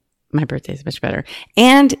today, but my birthday is much better.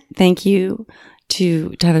 And thank you to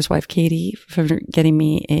Tyler's wife, Katie, for getting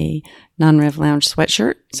me a non-Rev Lounge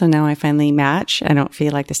sweatshirt. So now I finally match. I don't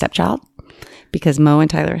feel like the stepchild because Mo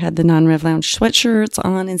and Tyler had the non-Rev Lounge sweatshirts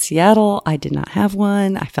on in Seattle. I did not have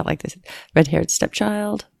one. I felt like this red-haired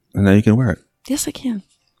stepchild. And now you can wear it. Yes, I can.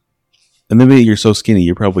 And then maybe you're so skinny,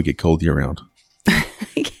 you probably get cold year round.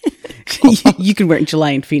 You can wear it in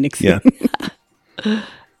July in Phoenix. Yeah.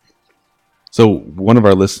 So one of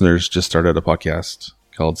our listeners just started a podcast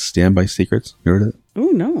called Stand by Secrets. You heard of it? Oh,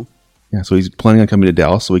 no. Yeah. So he's planning on coming to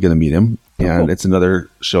Dallas, so we're going to meet him. And cool. it's another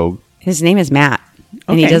show. His name is Matt,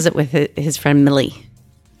 and he Okay. does it with his friend Millie.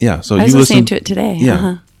 Yeah. So I was listening to it today. Yeah.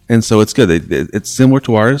 Uh-huh. And so it's good. It's similar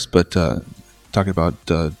to ours, but talking about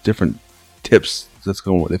different tips. That's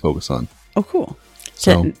kind of what they focus on. Oh, cool.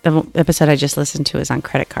 So The episode I just listened to is on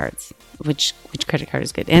credit cards, which credit card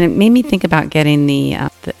is good. And it made me think about getting the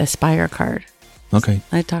Aspire card. okay.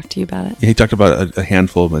 I talked to you about it. Yeah, he talked about a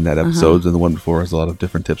handful of them in that episode, and the one before has a lot of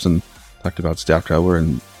different tips and talked about Staff Traveler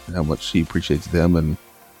and how much he appreciates them. And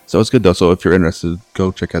so it's good though. So if you're interested,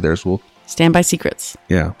 go check out theirs. Stand by Secrets.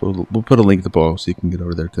 We'll put a link at the below so you can get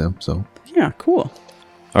over there to them. So Yeah, cool.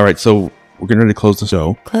 all right, so we're getting ready to close the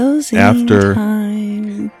show. Closing After-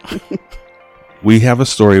 time. We have a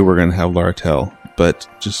story we're going to have Laura tell, but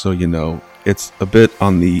just so you know, it's a bit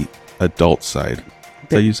on the adult side. Is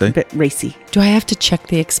that you say? A bit racy. Do I have to check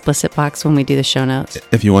the explicit box when we do the show notes?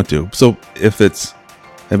 If you want to. So if it's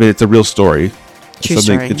a real story. True Something-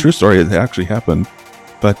 story. A true story. It actually happened.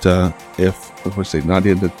 But if we say not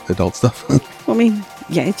into adult stuff, Well, I mean,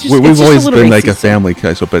 yeah, it's just we've it's just always little been like racy a family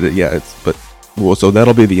kind of, but so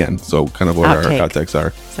that'll be the end. So kind of what Outtake. our outtakes are.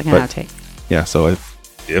 It's like an But- outtake. Yeah. So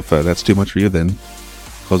if that's too much for you, then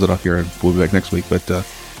close it off here, and we'll be back next week. But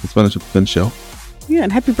it's been a fun show. Yeah,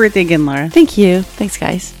 and happy birthday again, Laura. Thank you. Thanks,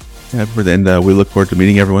 guys. Yeah, and we look forward to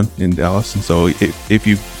meeting everyone in Dallas. And so if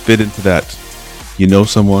you fit into that, you know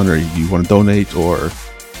someone, or you want to donate, or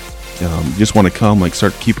you just want to come,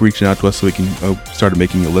 keep reaching out to us so we can start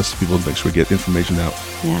making a list of people to make sure we get information out.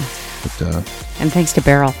 Yeah. But And thanks to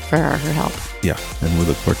Beryl for her help. yeah, and we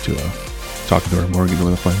look forward to talking to her more and getting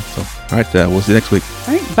on the plan. So, all right, we'll see you next week.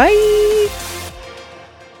 All right, bye.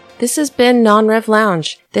 This has been Non-Rev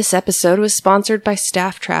Lounge. This episode was sponsored by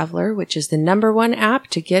Staff Traveler, which is the #1 app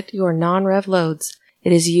to get your non-rev loads.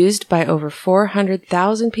 It is used by over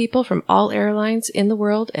 400,000 people from all airlines in the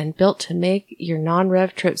world and built to make your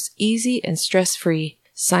non-rev trips easy and stress-free.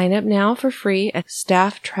 Sign up now for free at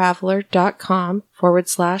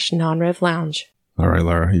stafftraveler.com/non-rev lounge. All right,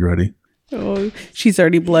 Laura, you ready? Oh, she's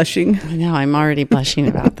already blushing. I know. I'm already blushing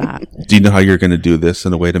about that. Do you know how you're going to do this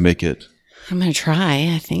in a way to make it? I'm going to try.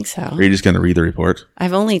 I think so. Or are you just going to read the report? I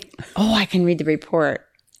can read the report.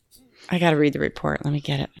 I got to read the report. Let me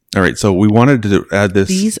get it. All right, so we wanted to add this.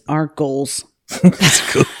 These are goals. That's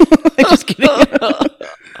cool. Just kidding.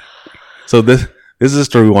 So this is a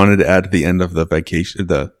story we wanted to add to the end of the vacation,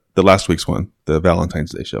 the last week's one, the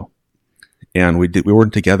Valentine's Day show, and we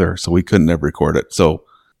weren't together, so we couldn't ever record it. So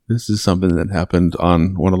this is something that happened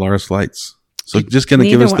on one of Laura's flights. So just going to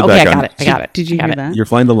give us the Okay, background. I got it. Did you Got hear it. that? You're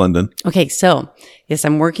flying to London. Okay, so yes,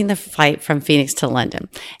 I'm working the flight from Phoenix to London,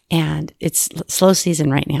 and it's slow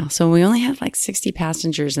season right now. So we only have 60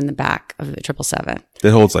 passengers in the back of the 777.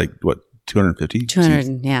 That holds 250?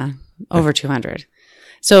 200, yeah, over 200.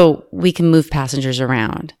 So we can move passengers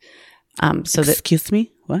around. So that Excuse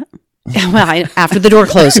me? What? after the door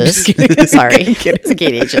closes, sorry, it's the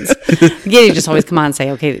gate agents. The gate agents always come on and say,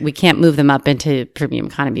 okay, we can't move them up into premium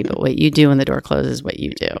economy, but what you do when the door closes is what you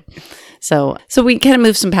do. So we kind of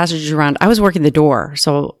moved some passengers around. I was working the door,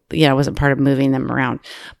 so I wasn't part of moving them around.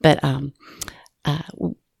 But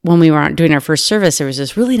when we were doing our first service, there was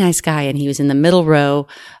this really nice guy, and he was in the middle row,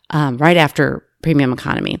 right after premium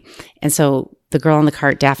economy. And so the girl on the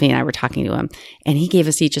cart, Daphne, and I were talking to him, and he gave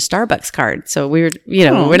us each a Starbucks card. So we were,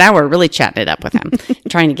 now we're really chatting it up with him,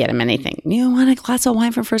 trying to get him anything. You want a glass of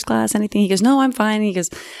wine from first class? Anything? He goes, no, I'm fine. He goes,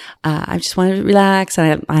 I just want to relax.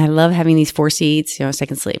 And I love having these 4 seats, so I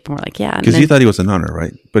can sleep. And we're like, yeah. Because you thought he was a nunner,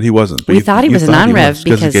 right? But he wasn't. But we thought he was a non-rev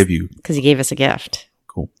because he gave you. he gave us a gift.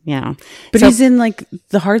 Cool. Yeah. But So- he's in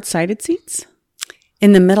the hard-sided seats?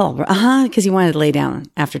 In the middle. Because he wanted to lay down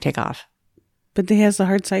after takeoff. But he has the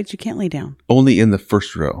hard sides. You can't lay down. Only in the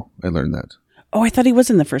first row. I learned that. Oh, I thought he was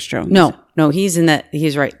in the first row. No, he's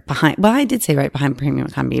right behind. Well, I did say right behind premium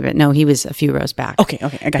economy, but no, he was a few rows back. Okay, I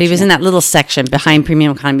got but he was in that little section behind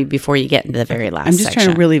premium economy before you get into the very last I'm just section.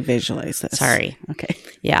 trying to really visualize this. Sorry. Okay.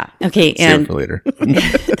 Yeah. Okay. Save it for later.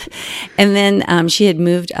 And then she had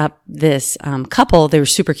moved up this couple. They were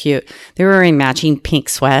super cute. They were wearing matching pink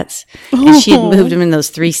sweats. And she had moved them in those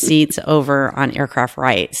 3 seats over on aircraft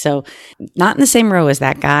right. So not in the same row as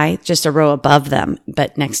that guy, just a row above them,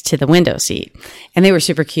 but next to the window seat. And they were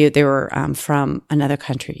super cute. They were from another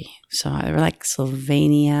country. So they were like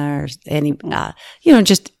Slovenia or any,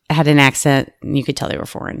 just had an accent and you could tell they were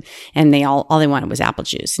foreign. And all they wanted was apple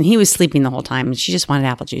juice. And he was sleeping the whole time and she just wanted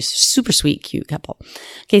apple juice. Super sweet, cute couple.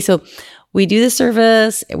 Okay. So we do the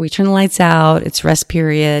service. We turn the lights out. It's rest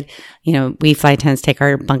period. We flight attendants take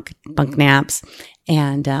our bunk naps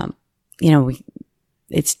and,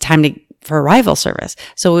 it's time for arrival service.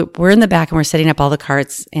 So we're in the back and we're setting up all the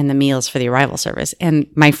carts and the meals for the arrival service. And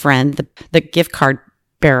my friend, the gift card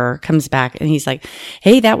bearer, comes back and he's like,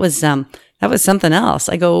 "Hey, that was something else."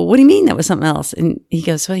 I go, "What do you mean that was something else?" And he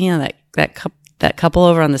goes, "Well, that couple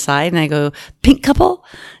over on the side." And I go, "Pink couple?"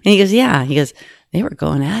 And he goes, "Yeah." He goes, "They were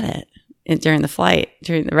going at it during the flight,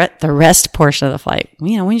 during the rest portion of the flight.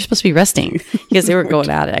 When you're supposed to be resting." He goes, "They were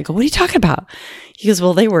going at it." I go, "What are you talking about?" He goes,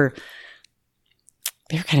 "Well, they were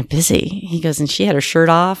kind of busy." He goes, "And she had her shirt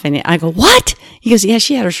off." And I go, "What?" He goes, "Yeah,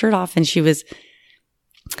 she had her shirt off and she was."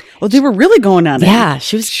 Well, they were really going on it. Yeah,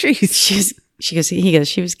 she was. He goes,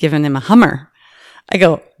 "She was giving him a Hummer." I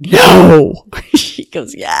go, "No." He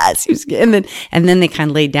goes, "Yes." He was, and then they kind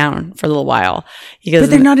of laid down for a little while. He goes,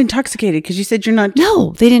 "But they're not intoxicated because you said you're not."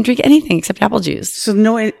 No, they didn't drink anything except apple juice. So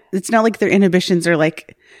no, it's not like their inhibitions are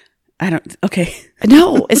like, okay.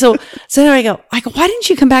 No. So then I go, "Why didn't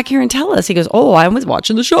you come back here and tell us?" He goes, "Oh, I was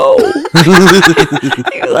watching the show."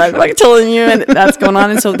 He goes, "I'm like telling you," and that's going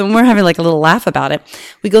on. And so then we're having like a little laugh about it.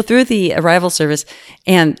 We go through the arrival service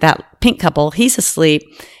and that pink couple, he's asleep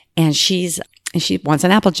and she wants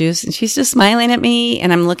an apple juice and she's just smiling at me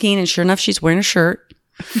and I'm looking and sure enough, she's wearing a shirt.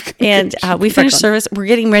 And we finished service. We're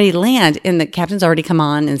getting ready to land and the captain's already come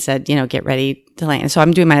on and said, get ready to land. So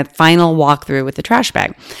I'm doing my final walkthrough with the trash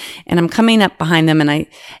bag and I'm coming up behind them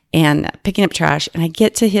and picking up trash and I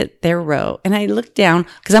get to hit their row and I look down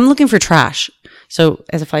because I'm looking for trash. So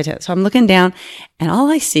as a flight attendant, so I'm looking down and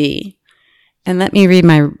all I see, and let me read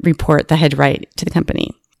my report that I had to write to the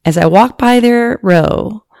company. As I walked by their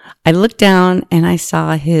row, I looked down and I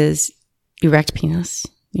saw his erect penis.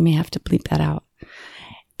 You may have to bleep that out.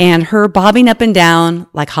 And her bobbing up and down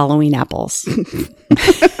like Halloween apples.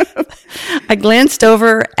 I glanced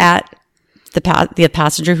over at the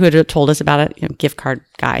passenger who had told us about it, gift card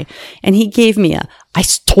guy. And he gave me "I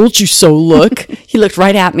told you so" look. He looked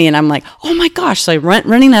right at me and I'm like, "Oh my gosh." So I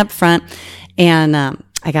running up front and,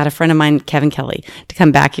 I got a friend of mine, Kevin Kelly, to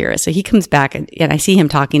come back here. So he comes back and I see him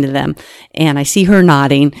talking to them and I see her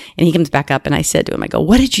nodding and he comes back up and I said to him, I go,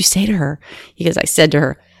 "What did you say to her?" He goes, "I said to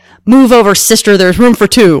her, 'Move over, sister. There's room for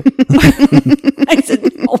 2. I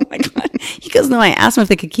said, "Oh my God." He goes, "No, I asked them if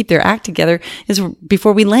they could keep their act together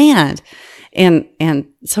before we land." And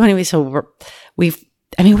so anyway, so we're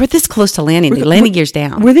this close to landing. The landing gear's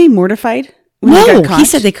down. Were they mortified? when we No, got caught? he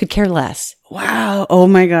said they could care less. Wow. Oh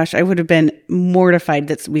my gosh. I would have been mortified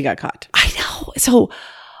that we got caught. I know.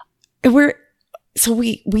 So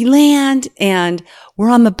we land and we're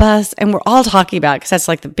on the bus and we're all talking about it because that's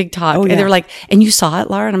like the big talk. Oh, yeah. And they're like, "And you saw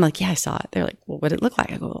it, Laura?" And I'm like, "Yeah, I saw it." They're like, "Well, what did it look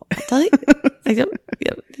like?" I go, "I'll tell you."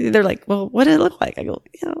 They're like, "Well, what did it look like?" I go,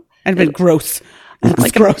 I'd been gross.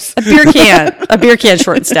 like gross. a beer can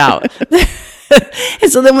short and stout.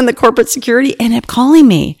 And so then when the corporate security ended up calling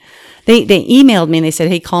me, they emailed me and they said,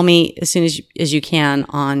 "Hey, call me as soon as you can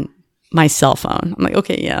on my cell phone." I'm like,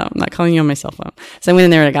 "Okay, yeah, I'm not calling you on my cell phone." So I went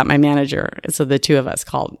in there and I got my manager. And so the two of us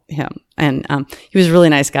called him and, he was a really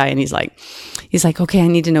nice guy. And he's like, "Okay, I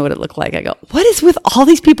need to know what it looked like." I go, "What is with all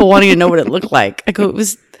these people wanting to know what it looked like?" I go, "It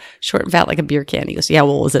was short and fat like a beer can." He goes, "Yeah,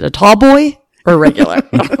 well, was it a tall boy or regular?"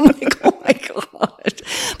 I'm like, "Oh my God."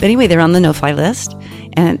 But anyway, they're on the no-fly list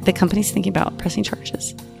and the company's thinking about pressing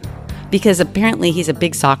charges because apparently he's a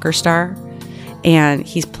big soccer star and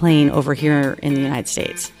he's playing over here in the United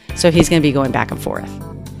States. So he's going to be going back and forth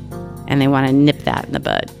and they want to nip that in the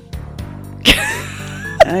bud.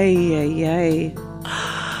 Ay.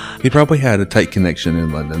 He probably had a tight connection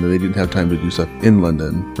in London and they didn't have time to do stuff in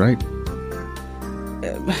London, right?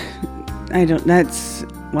 That's,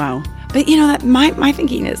 wow. But that my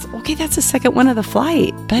thinking is, okay, that's the second one of the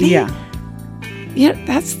flight, buddy. Yeah.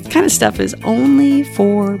 That's kind of stuff is only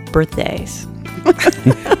for birthdays.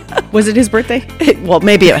 Was it his birthday? Well,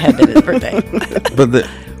 maybe it had been his birthday. But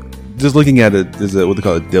just looking at it, is it what they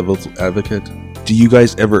call it, devil's advocate? Do you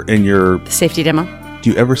guys ever in your The safety demo? do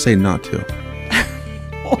you ever say not to?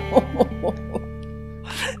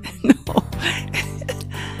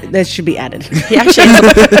 That should be added. He actually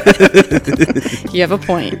you have a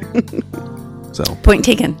point. So Point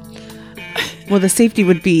taken. Well, the safety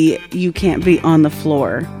would be you can't be on the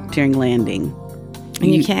floor during landing.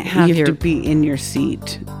 And you can't have you have your- to be in your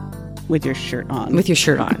seat with your shirt on. With your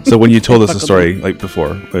shirt on. So when you told us the story like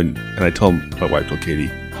before, and I told my wife, told Katie,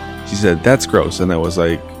 she said that's gross, and I was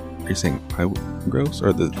like, "Are you saying I'm gross?"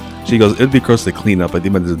 Or she goes, "It'd be gross to clean up." I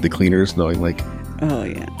think about the cleaners, knowing like Oh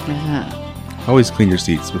yeah, always clean your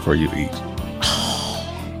seats before you eat.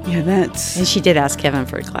 yeah. That's And she did ask Kevin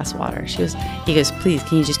for a glass of water. He goes, please,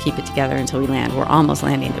 can you just keep it together until we land? We're almost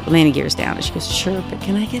landing. The landing gear's down. And she goes, sure, but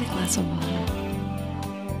can I get a glass of water?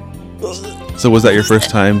 So was that your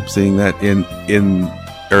first time seeing that in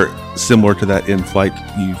or similar to that in flight?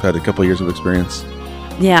 You've had a couple of years of experience.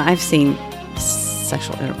 Yeah, I've seen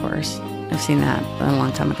sexual intercourse. I've seen that a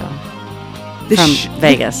long time ago. the From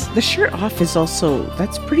Vegas. The shirt off is also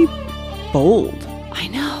that's pretty bold. I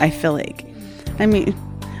know. I feel like. I mean,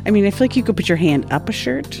 I feel like you could put your hand up a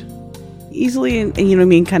shirt easily, and you know what I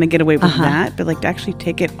mean, kind of get away with that. But like to actually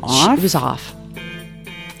take it off, It was off.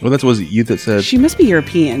 Well, that was you that said. She must be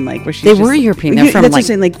European, like where she's They just- were European. They're from, that's what I'm like-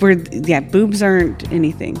 saying, like where boobs aren't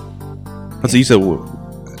anything. So you said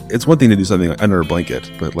it's one thing to do something like under a blanket,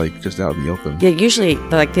 but like just out in the open. Yeah, usually,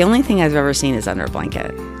 like, the only thing I've ever seen is under a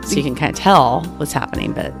blanket. So you can kind of tell what's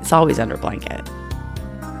happening, but it's always under a blanket.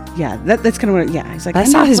 Yeah, that's kind of what. Yeah, he's like. I I'm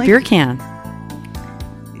saw not his like- beer can.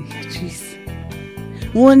 Yeah,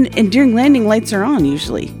 jeez. Well, and during landing, lights are on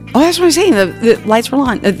usually. Oh, that's what I'm saying. The lights were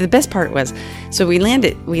on. The best part was, so we land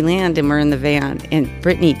and we're in the van, and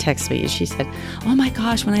Brittany texted me and she said, oh my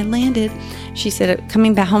gosh, when I landed, she said,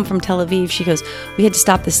 coming back home from Tel Aviv, she goes, we had to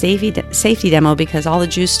stop the safety demo because all the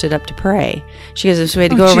Jews stood up to pray. She goes, so we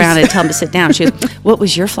had to go around and tell them to sit down. She goes, what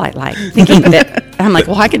was your flight like? Thinking that, I'm like,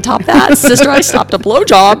 well, I can top that. Sister, I stopped a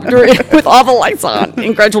blowjob with all the lights on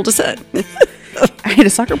in gradual descent. I had a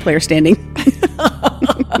soccer player standing.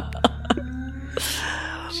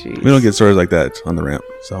 Jeez. We don't get stories like that on the ramp,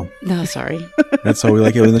 so No, sorry. that's how we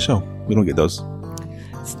like it in the show. We don't get those.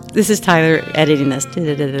 This is Tyler editing this.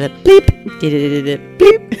 Bleep.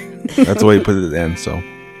 Bleep. That's the way you put it at the end. So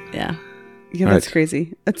Yeah. Yeah, All that's right.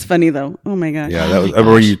 crazy. That's funny though. Oh my gosh. yeah, that was. I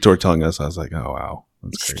remember you were telling us. I was like, oh wow,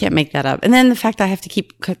 that's Just crazy. can't make that up. And then the fact that I have to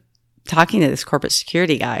keep talking to this corporate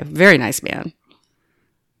security guy, very nice man.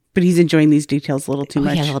 But he's enjoying these details a little too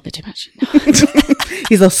much. Yeah, a little bit too much.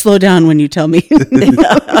 He's like, slow down when you tell me.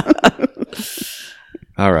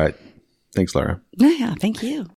 All right, thanks, Laura. Yeah, thank you.